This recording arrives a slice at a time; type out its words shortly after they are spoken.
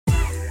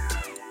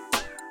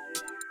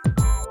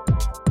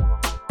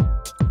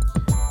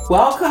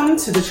Welcome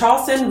to the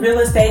Charleston Real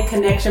Estate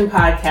Connection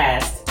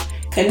Podcast,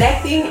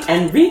 connecting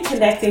and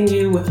reconnecting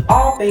you with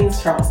all things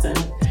Charleston.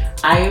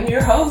 I am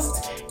your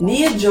host,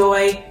 Nia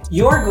Joy,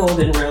 your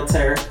Golden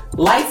Realtor,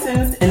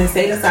 licensed in the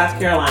state of South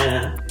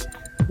Carolina.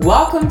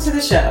 Welcome to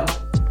the show.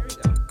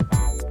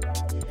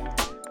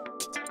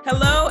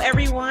 Hello,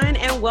 everyone,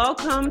 and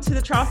welcome to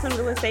the Charleston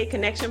Real Estate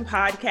Connection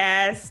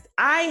Podcast.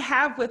 I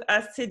have with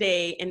us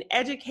today an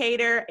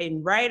educator, a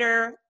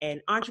writer,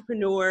 an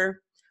entrepreneur,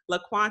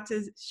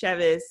 Laquantis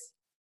Chevis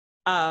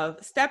of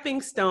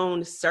Stepping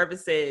Stone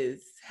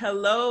Services.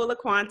 Hello,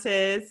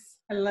 Laquantis.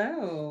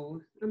 Hello.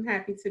 I'm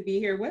happy to be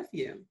here with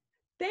you.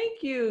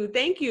 Thank you.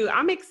 Thank you.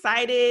 I'm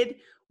excited.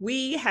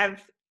 We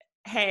have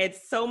had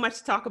so much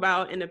to talk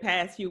about in the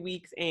past few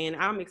weeks, and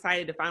I'm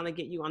excited to finally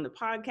get you on the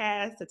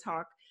podcast to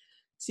talk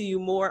to you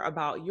more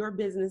about your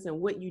business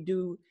and what you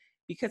do,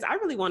 because I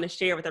really want to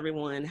share with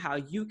everyone how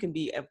you can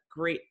be of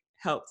great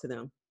help to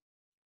them.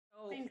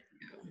 Thank you.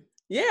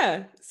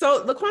 Yeah.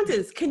 So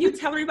Laquantis, can you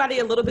tell everybody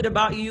a little bit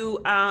about you,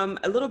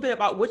 a little bit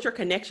about what your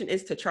connection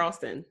is to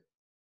Charleston?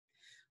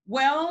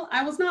 Well,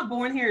 I was not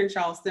born here in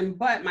Charleston,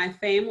 but my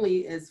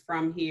family is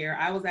from here.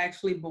 I was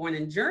actually born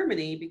in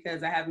Germany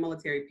because I have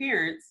military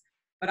parents,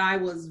 but I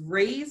was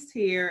raised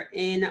here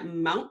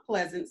in Mount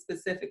Pleasant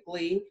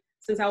specifically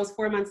since I was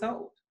 4 months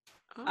old.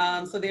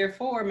 Oh. So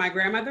therefore, my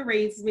grandmother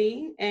raised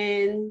me,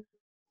 and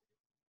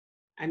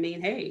I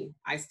mean, hey,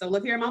 I still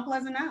live here in Mount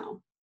Pleasant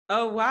now.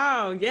 Oh,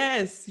 wow.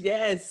 Yes.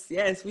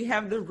 We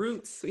have the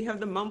roots. We have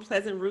the Mount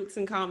Pleasant roots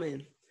in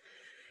common.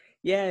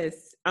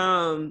 Yes.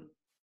 So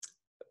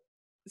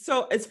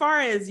as far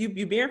as you've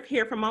been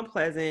here from Mount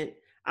Pleasant,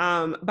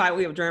 by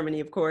way of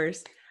Germany, of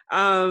course.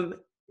 Now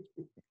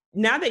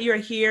that you're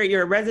here,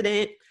 you're a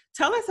resident,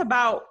 tell us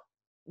about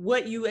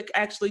what you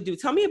actually do.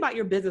 Tell me about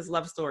your business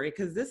love story,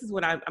 because this is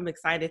what I'm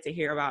excited to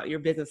hear about, your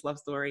business love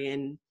story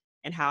and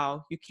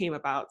how you came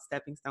about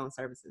Stepping Stone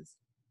Services.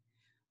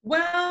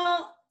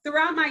 Well,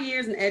 throughout my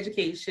years in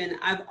education,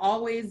 I've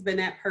always been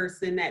that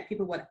person that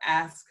people would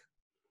ask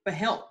for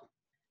help.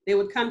 They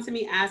would come to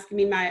me asking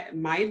me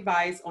my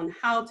advice on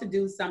how to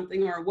do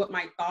something or what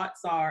my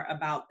thoughts are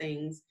about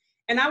things.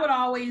 And I would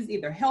always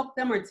either help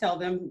them or tell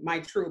them my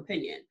true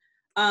opinion.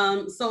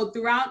 So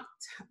throughout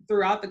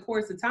the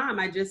course of time,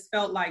 I just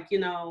felt like,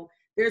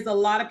 there's a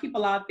lot of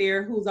people out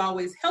there who's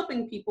always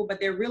helping people, but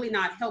they're really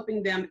not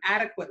helping them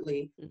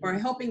adequately or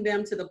helping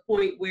them to the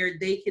point where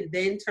they can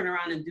then turn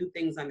around and do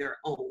things on their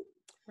own.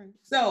 Right.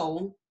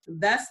 So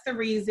that's the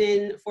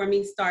reason for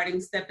me starting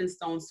Stepping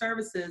Stone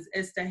Services,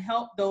 is to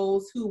help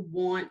those who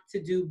want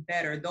to do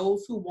better,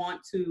 those who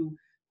want to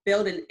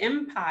build an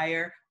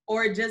empire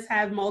or just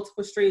have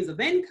multiple streams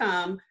of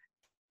income.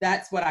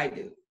 That's what I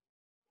do.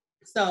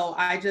 So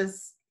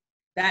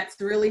that's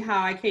really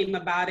how I came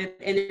about it.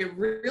 And it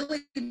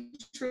really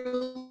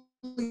truly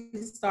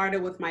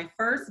started with my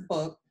first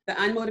book, The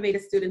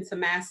Unmotivated Student to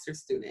Master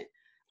Student.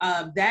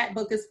 That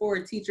book is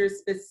for teachers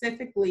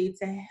specifically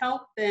to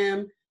help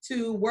them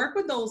to work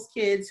with those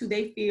kids who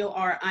they feel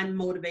are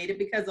unmotivated,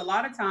 because a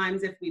lot of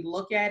times if we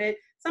look at it,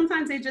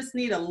 sometimes they just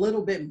need a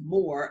little bit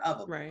more of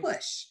a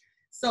push.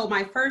 So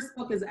my first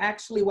book is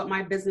actually what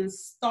my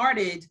business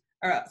started,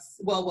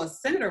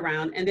 was centered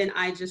around, and then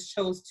I just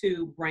chose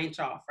to branch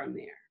off from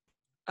there.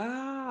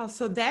 Oh,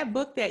 so that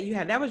book that you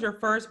had, that was your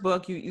first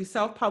book. You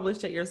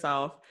self-published it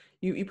yourself.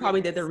 You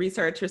probably did the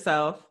research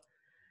yourself.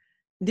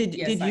 Did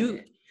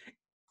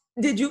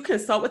you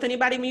consult with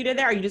anybody when you did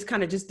that, or you just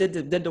kind of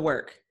did the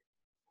work?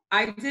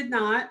 I did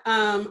not.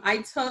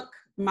 I took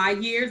my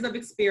years of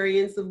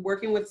experience of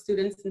working with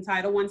students in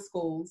Title I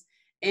schools,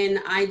 and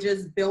I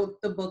just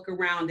built the book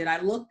around it. I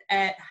looked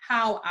at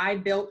how I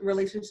built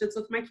relationships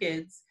with my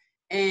kids,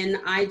 and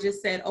I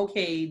just said,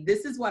 okay,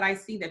 this is what I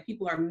see that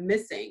people are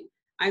missing.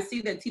 I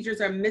see that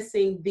teachers are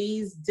missing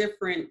these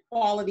different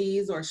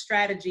qualities or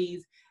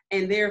strategies,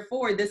 and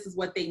therefore this is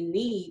what they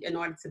need in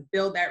order to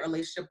build that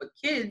relationship with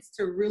kids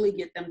to really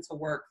get them to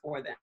work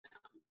for them.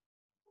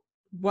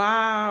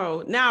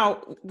 Wow.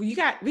 Now we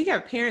got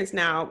parents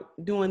now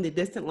doing the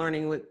distant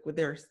learning with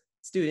their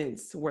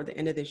students toward the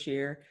end of this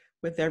year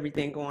with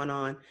everything going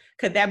on.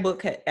 Could that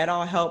book at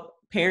all help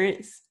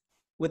parents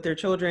with their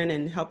children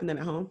and helping them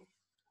at home?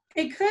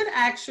 It could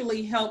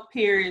actually help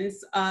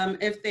parents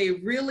if they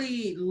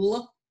really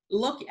look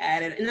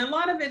at it. And a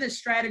lot of it is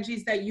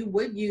strategies that you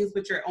would use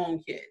with your own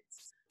kids.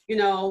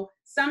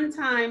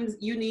 Sometimes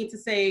you need to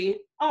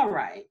say, all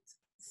right,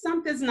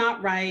 something's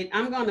not right.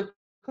 I'm going to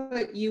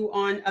put you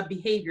on a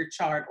behavior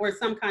chart or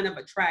some kind of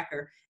a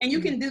tracker. And you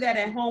can do that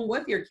at home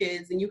with your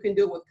kids, and you can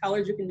do it with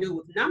colors, you can do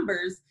it with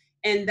numbers.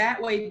 And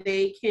that way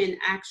they can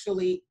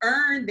actually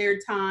earn their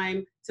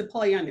time to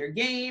play on their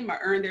game or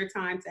earn their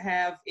time to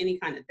have any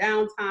kind of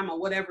downtime or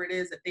whatever it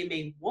is that they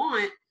may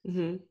want.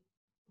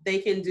 They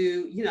can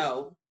do,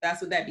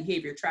 that's what that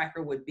behavior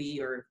tracker would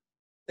be, or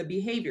the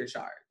behavior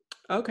chart.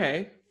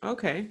 Okay.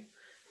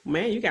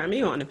 Man, you got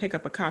me wanting to pick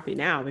up a copy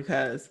now,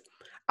 because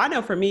I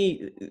know for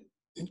me,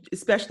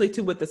 especially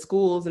too with the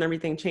schools and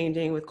everything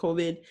changing with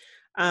COVID,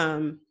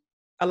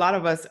 a lot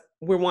of us,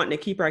 we're wanting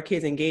to keep our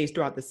kids engaged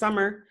throughout the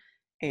summer.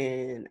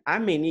 and I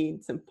may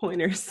need some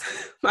pointers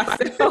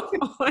myself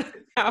on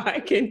how I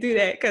can do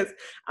that, because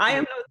I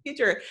am no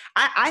teacher.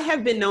 I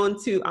have been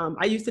known to,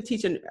 I used to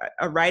teach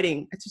a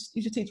writing,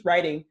 used to teach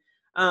writing,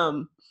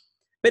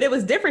 but it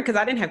was different because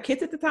I didn't have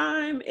kids at the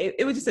time.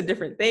 It was just a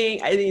different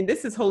thing. I mean,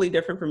 this is wholly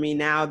different for me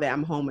now that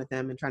I'm home with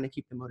them and trying to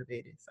keep them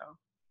motivated. So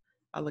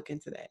I'll look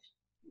into that.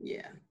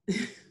 Yeah.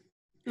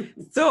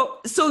 So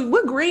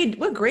what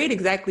grade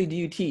exactly do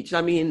you teach?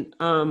 I mean,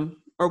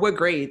 or what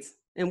grades,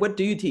 and what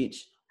do you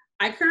teach?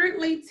 I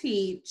currently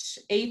teach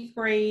 8th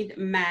grade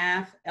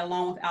math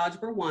along with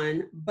Algebra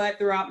 1, but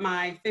throughout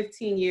my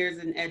 15 years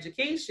in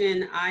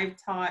education, I've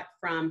taught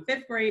from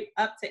 5th grade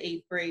up to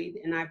 8th grade,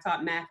 and I've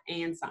taught math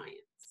and science.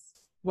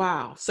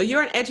 Wow. So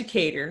you're an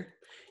educator.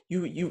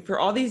 You for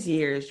all these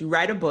years, you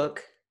write a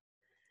book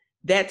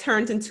that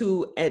turns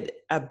into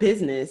a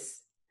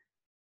business.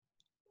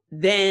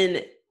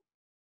 Then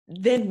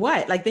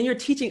what? Like, then you're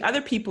teaching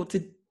other people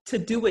to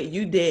do what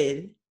you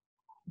did.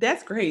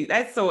 That's great.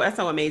 That's so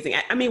amazing.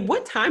 I mean,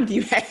 what time do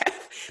you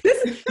have?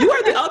 You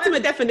are the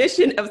ultimate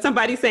definition of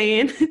somebody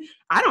saying,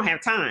 I don't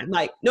have time.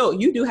 Like, no,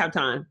 you do have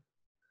time.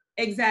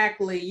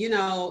 Exactly. You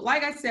know,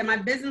 like I said, my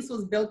business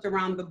was built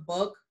around the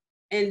book,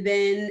 and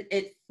then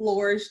it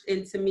flourished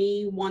into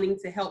me wanting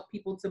to help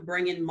people to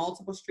bring in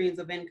multiple streams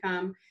of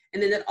income.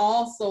 And then it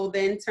also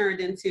then turned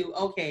into,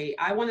 okay,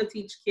 I want to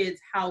teach kids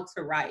how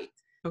to write.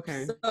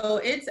 Okay. So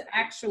it's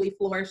actually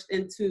flourished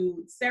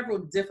into several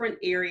different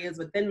areas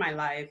within my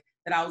life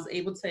that I was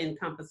able to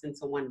encompass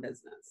into one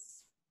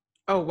business.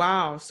 Oh,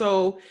 wow.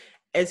 So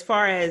as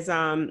far as,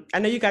 I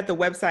know you got the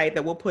website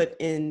that we'll put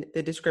in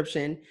the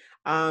description.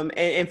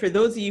 And for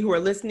those of you who are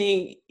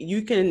listening,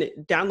 you can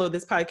download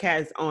this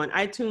podcast on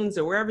iTunes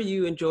or wherever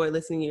you enjoy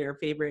listening to your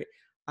favorite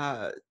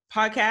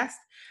podcast.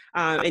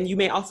 And you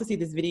may also see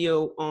this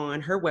video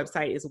on her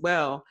website as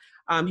well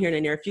here in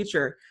the near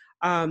future.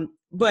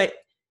 But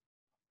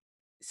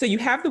so you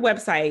have the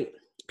website,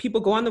 people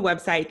go on the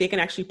website, they can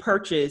actually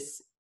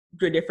purchase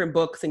your different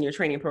books and your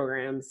training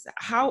programs.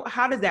 How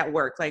does that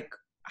work? Like,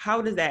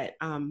 how does that,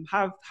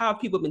 how have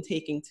people been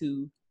taking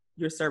to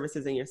your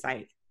services and your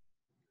site?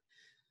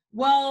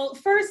 Well,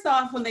 first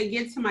off, when they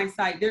get to my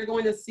site, they're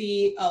going to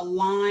see a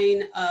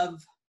line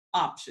of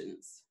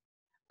options.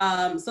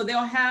 So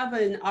they'll have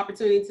an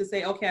opportunity to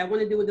say, okay, I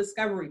want to do a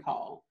discovery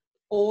call,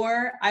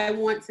 or I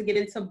want to get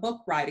into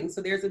book writing.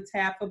 So there's a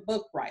tab for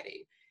book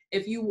writing.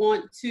 If you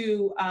want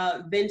to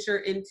venture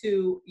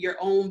into your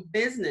own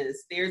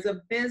business, there's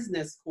a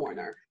business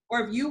corner.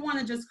 Or if you want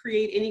to just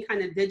create any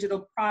kind of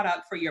digital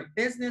product for your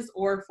business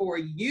or for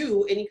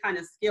you, any kind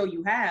of skill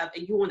you have,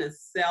 and you want to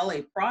sell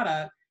a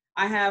product,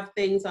 I have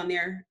things on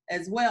there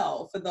as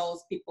well for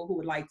those people who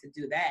would like to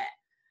do that.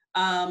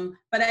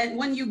 But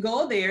when you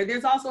go there,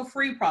 there's also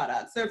free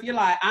products. So if you're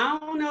like, I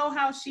don't know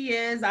how she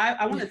is,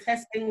 I want to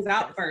test things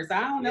out first.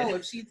 I don't know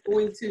if she's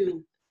going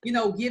to, you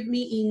know, give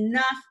me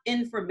enough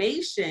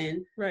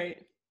information.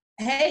 Right.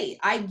 Hey,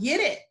 I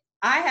get it.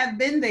 I have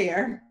been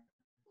there.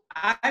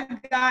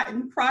 I've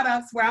gotten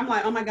products where I'm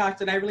like, oh my gosh,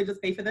 did I really just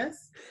pay for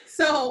this?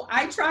 So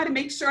I try to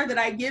make sure that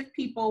I give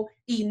people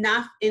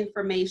enough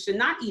information,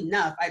 not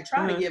enough. I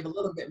try to give a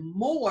little bit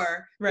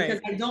more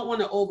because I don't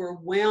want to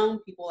overwhelm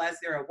people as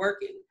they're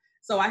working.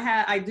 So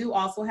I do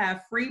also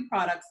have free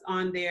products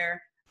on there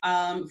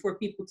for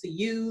people to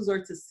use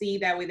or to see.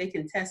 That way they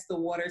can test the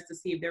waters to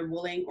see if they're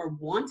willing or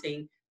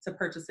wanting to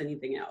purchase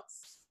anything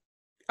else.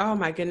 Oh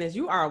my goodness,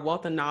 you are a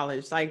wealth of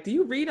knowledge. Like, do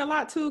you read a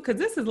lot too? Because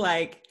this is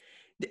like,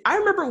 I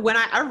remember when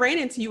I ran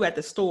into you at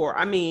the store.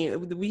 I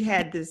mean, we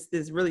had this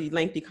really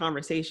lengthy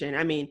conversation.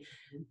 I mean,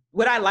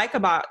 what I like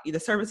about the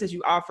services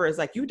you offer is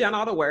like, you've done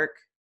all the work.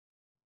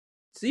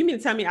 So you mean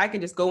to tell me I can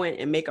just go in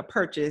and make a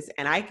purchase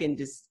and I can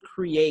just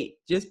create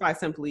just by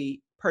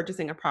simply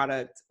purchasing a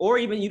product or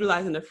even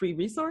utilizing a free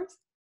resource?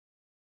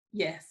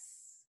 Yes.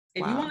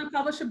 If you want to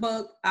publish a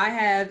book, I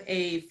have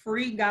a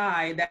free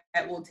guide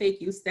that will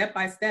take you step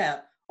by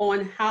step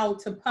on how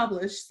to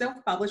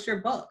self-publish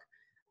your book.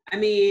 I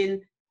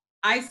mean,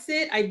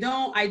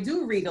 I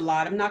do read a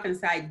lot. I'm not going to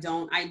say I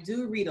don't. I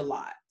do read a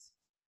lot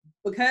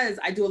because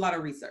I do a lot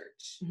of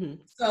research. Mm-hmm.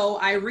 So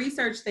I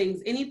research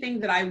things, anything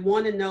that I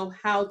want to know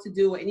how to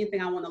do or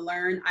anything I want to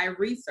learn, I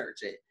research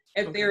it.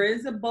 If there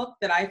is a book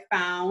that I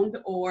found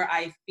or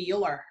I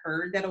feel or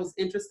heard that it was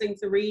interesting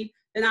to read,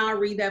 then I'll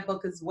read that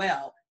book as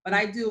well. But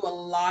I do a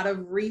lot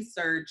of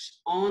research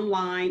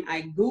online.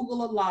 I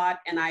Google a lot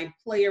and I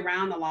play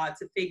around a lot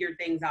to figure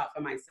things out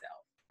for myself.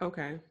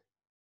 Okay.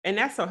 And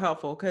that's so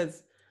helpful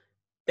because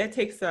that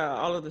takes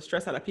all of the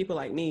stress out of people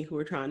like me who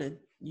are trying to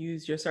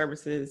use your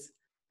services,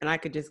 and I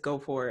could just go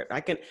for it.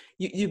 I can,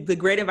 the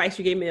great advice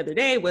you gave me the other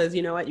day was,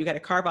 you know what, you got to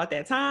carve out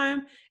that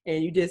time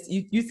and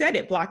you said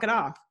it, block it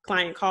off.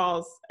 Client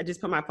calls, I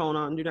just put my phone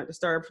on, do not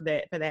disturb for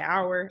that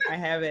hour I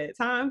have at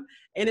time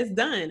and it's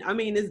done. I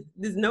mean,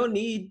 there's no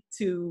need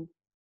to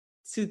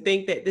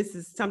think that this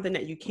is something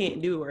that you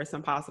can't do or it's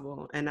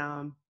impossible.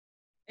 And,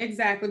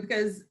 exactly.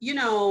 Because you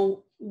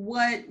know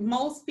what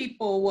most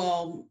people,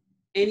 well,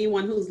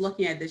 anyone who's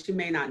looking at this, you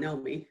may not know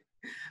me,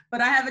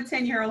 but I have a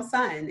 10-year-old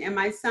son, and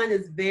my son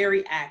is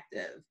very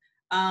active.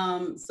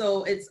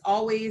 So it's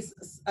always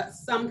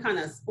some kind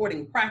of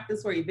sporting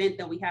practice or event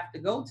that we have to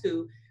go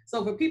to.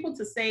 So for people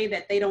to say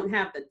that they don't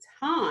have the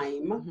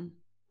time,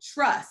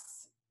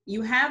 trust,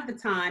 you have the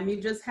time.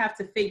 You just have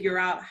to figure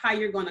out how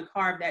you're going to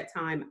carve that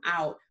time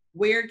out.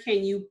 Where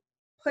can you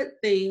put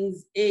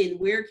things in?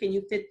 Where can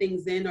you fit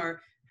things in?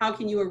 Or how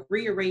can you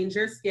rearrange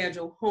your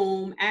schedule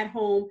at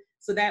home,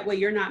 so that way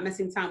you're not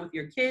missing time with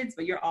your kids,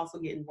 but you're also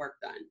getting work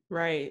done.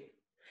 Right.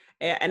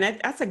 And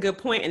that's a good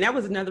point. And that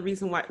was another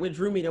reason why what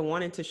drew me to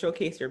wanting to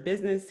showcase your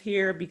business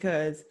here,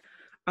 because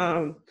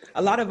a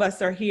lot of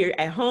us are here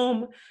at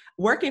home,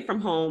 working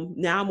from home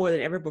now more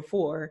than ever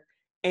before.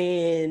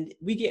 And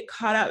we get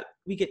caught up,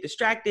 we get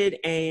distracted.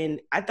 And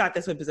I thought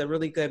this was a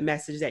really good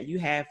message that you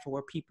have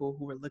for people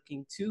who are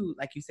looking to,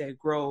 like you said,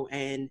 grow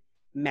and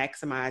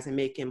maximize and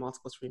make in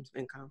multiple streams of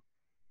income.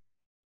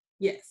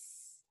 Yes.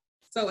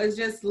 So it's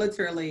just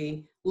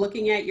literally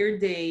looking at your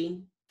day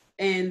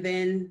and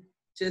then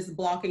just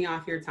blocking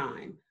off your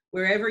time.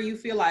 Wherever you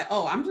feel like,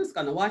 oh, I'm just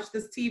going to watch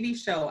this TV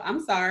show.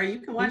 I'm sorry, you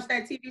can watch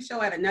that TV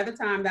show at another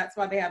time. That's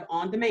why they have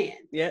on demand.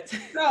 Yes.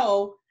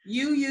 So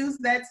you use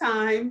that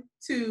time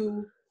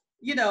to,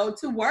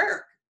 to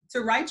work,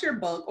 to write your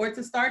book or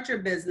to start your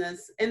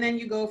business. And then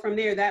you go from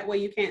there. That way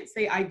you can't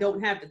say, I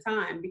don't have the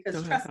time,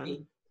 because trust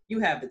me, you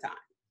have the time.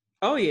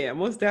 Oh yeah,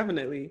 most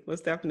definitely.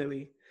 Most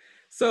definitely.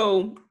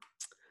 So,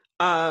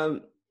 I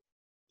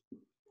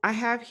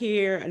have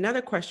here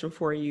another question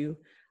for you,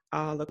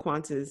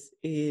 Laquantis,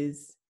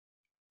 is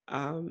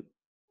as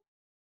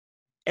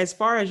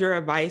far as your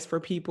advice for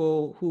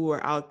people who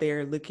are out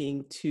there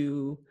looking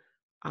to,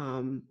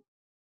 not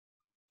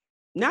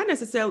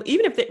necessarily,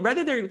 even if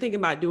whether they're thinking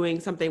about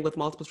doing something with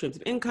multiple streams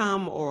of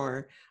income,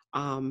 or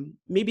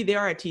maybe they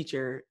are a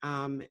teacher,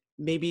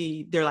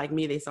 maybe they're like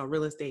me, they sell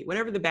real estate,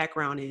 whatever the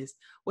background is,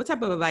 what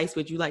type of advice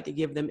would you like to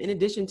give them, in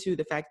addition to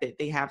the fact that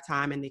they have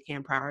time and they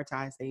can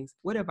prioritize things?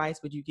 What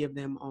advice would you give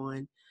them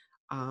on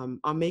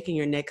making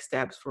your next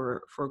steps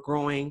for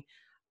growing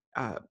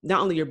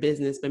not only your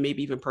business, but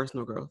maybe even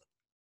personal growth?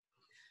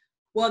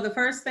 Well, the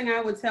first thing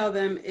I would tell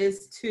them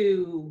is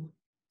to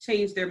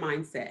change their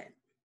mindset.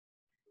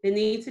 They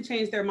need to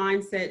change their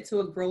mindset to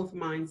a growth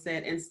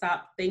mindset and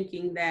stop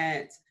thinking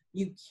that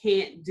you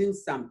can't do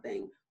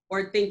something,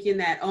 or thinking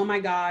that, oh my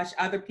gosh,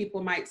 other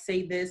people might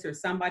say this or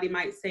somebody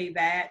might say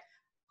that.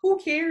 Who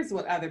cares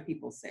what other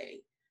people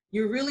say?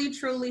 You really,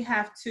 truly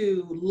have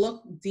to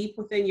look deep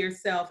within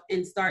yourself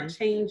and start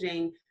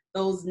changing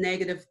those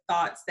negative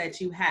thoughts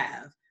that you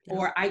have. Yeah.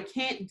 Or I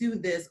can't do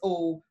this,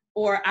 or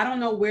I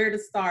don't know where to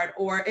start,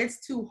 or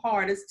it's too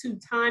hard, it's too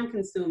time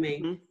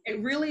consuming. Mm-hmm.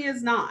 It really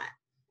is not.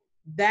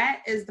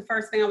 That is the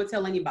first thing I would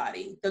tell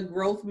anybody. The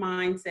growth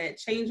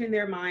mindset, changing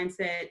their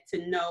mindset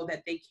to know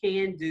that they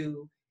can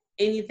do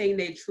anything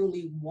they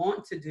truly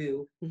want to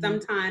do. Mm-hmm.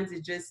 Sometimes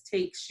it just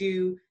takes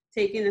you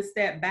taking a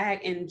step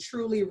back and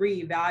truly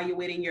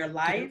reevaluating your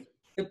life,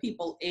 the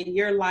people in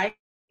your life,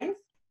 and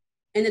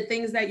the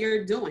things that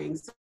you're doing.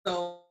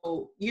 So,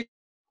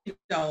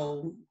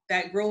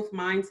 that growth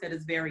mindset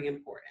is very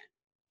important.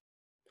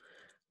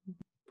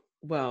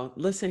 Well,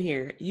 listen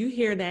here, you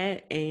hear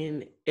that,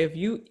 and if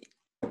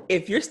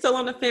you're still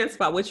on the fence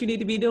about what you need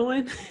to be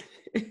doing,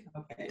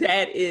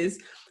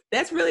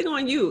 that's really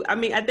on you. I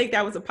mean, I think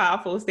that was a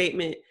powerful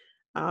statement,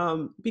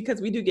 because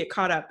we do get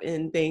caught up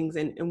in things,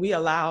 and we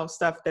allow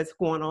stuff that's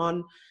going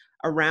on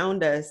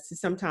around us to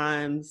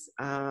sometimes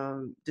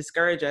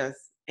discourage us.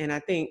 And I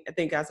think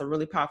that's a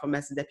really powerful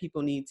message that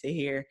people need to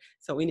hear.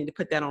 So we need to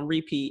put that on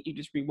repeat. You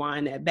just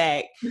rewind that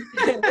back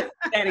that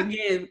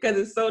again, because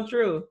it's so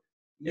true.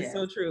 It's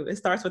so true. It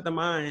starts with the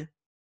mind.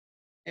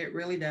 It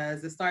really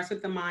does. It starts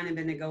with the mind, and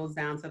then it goes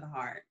down to the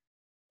heart.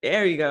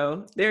 There you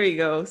go. There you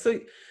go.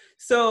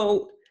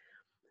 So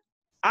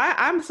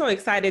I'm so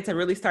excited to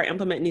really start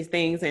implementing these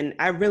things. And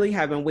I really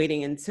have been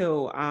waiting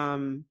until,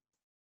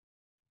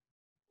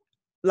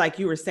 like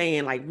you were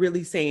saying, like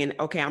really saying,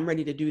 okay, I'm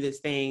ready to do this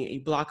thing.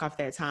 You block off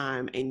that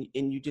time and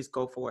you just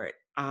go for it.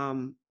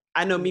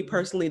 I know me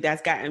personally,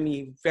 that's gotten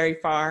me very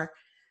far.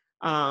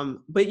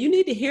 But you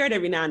need to hear it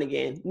every now and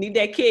again. You need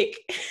that kick.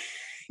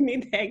 You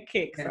need that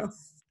kick. Yes. So.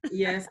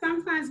 Yes,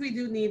 sometimes we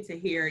do need to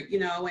hear it,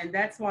 and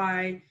that's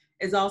why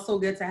it's also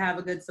good to have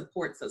a good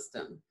support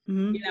system.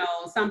 Mm-hmm.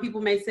 Some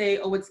people may say,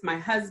 oh, it's my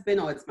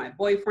husband or it's my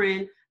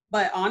boyfriend.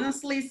 But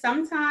honestly,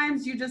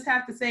 sometimes you just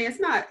have to say it's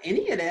not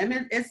any of them.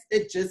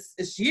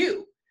 It's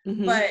you.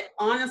 Mm-hmm. But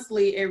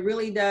honestly, it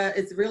really does.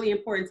 It's really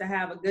important to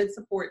have a good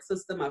support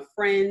system of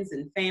friends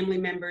and family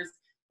members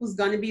who's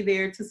going to be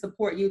there to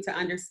support you, to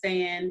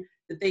understand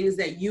the things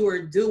that you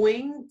are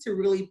doing to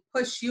really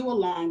push you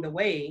along the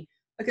way.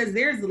 Because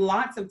there's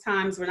lots of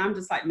times when I'm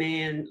just like,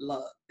 man,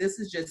 look, this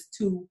is just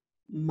too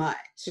much.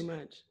 Too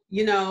much.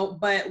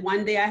 But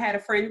one day I had a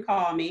friend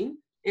call me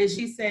and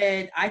she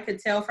said, I could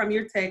tell from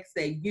your text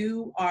that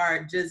you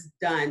are just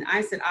done.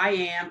 I said, I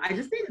am. I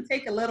just need to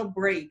take a little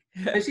break.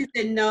 And she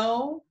said,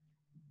 no,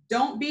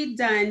 don't be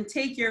done.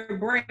 Take your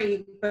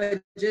break,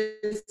 but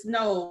just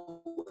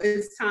know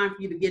it's time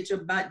for you to get your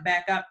butt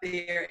back up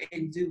there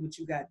and do what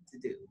you got to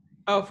do.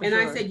 Oh, for and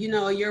sure. I said,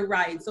 you're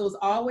right. So it's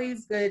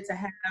always good to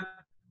have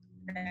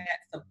that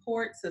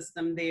support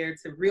system there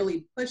to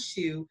really push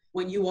you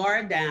when you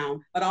are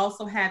down, but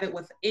also have it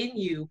within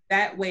you.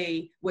 That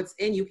way, what's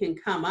in you can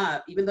come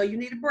up. Even though you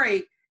need a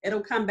break,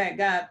 it'll come back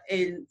up,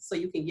 and so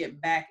you can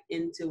get back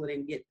into it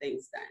and get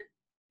things done.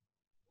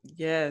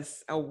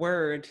 Yes, a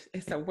word.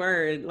 It's a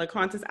word.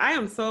 Laquantis, I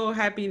am so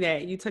happy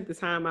that you took the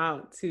time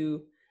out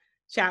to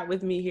chat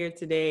with me here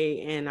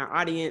today and our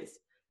audience.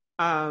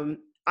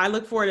 I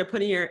look forward to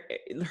putting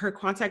her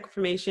contact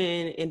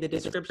information in the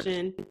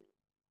description.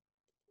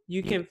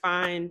 You can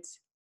find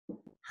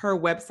her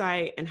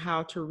website and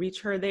how to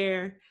reach her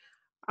there.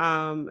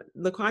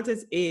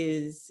 Laquantis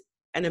is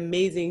an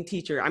amazing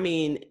teacher. I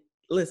mean,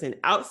 listen,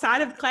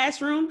 outside of the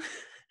classroom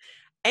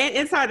and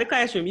inside the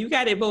classroom, you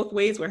got it both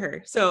ways with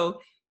her. So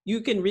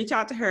you can reach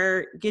out to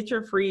her, get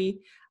your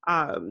free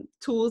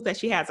tools that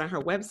she has on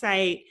her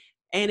website.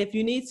 And if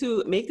you need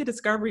to make the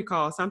discovery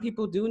call, some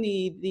people do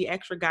need the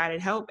extra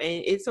guided help,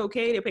 and it's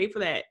okay to pay for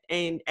that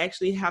and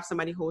actually have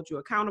somebody hold you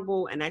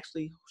accountable and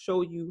actually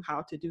show you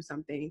how to do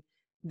something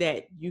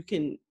that you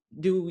can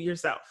do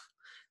yourself.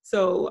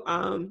 So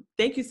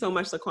thank you so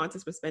much,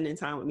 Laquantis, for spending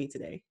time with me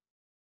today.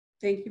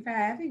 Thank you for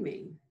having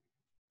me.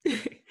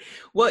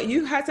 Well,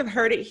 you guys have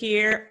heard it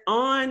here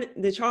on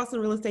the Charleston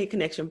Real Estate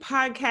Connection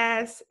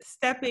podcast,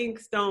 Stepping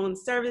Stone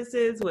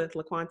Services with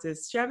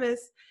Laquantis Chevis.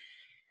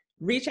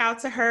 Reach out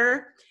to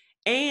her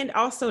and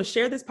also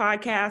share this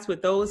podcast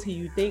with those who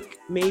you think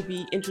may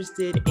be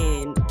interested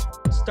in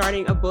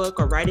starting a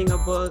book or writing a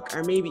book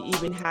or maybe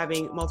even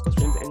having multiple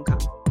streams of income.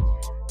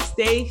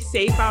 Stay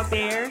safe out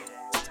there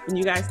and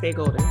you guys stay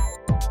golden.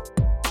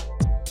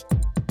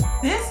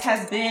 This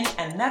has been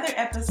another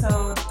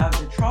episode of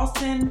the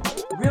Charleston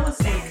Real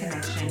Estate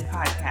Connection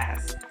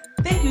podcast.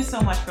 Thank you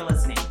so much for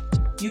listening.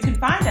 You can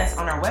find us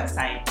on our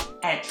website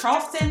at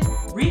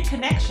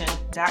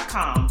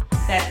charlestonreconnection.com.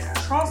 That's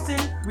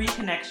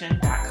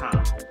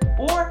charlestonreconnection.com.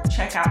 Or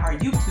check out our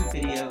YouTube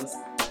videos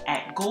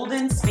at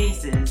Golden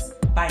Spaces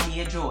by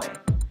Nia Joy.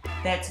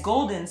 That's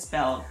Golden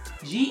spelled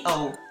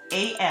Golden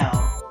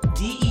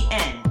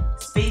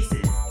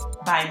Spaces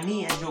by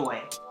Nia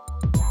Joy.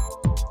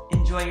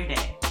 Enjoy your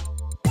day.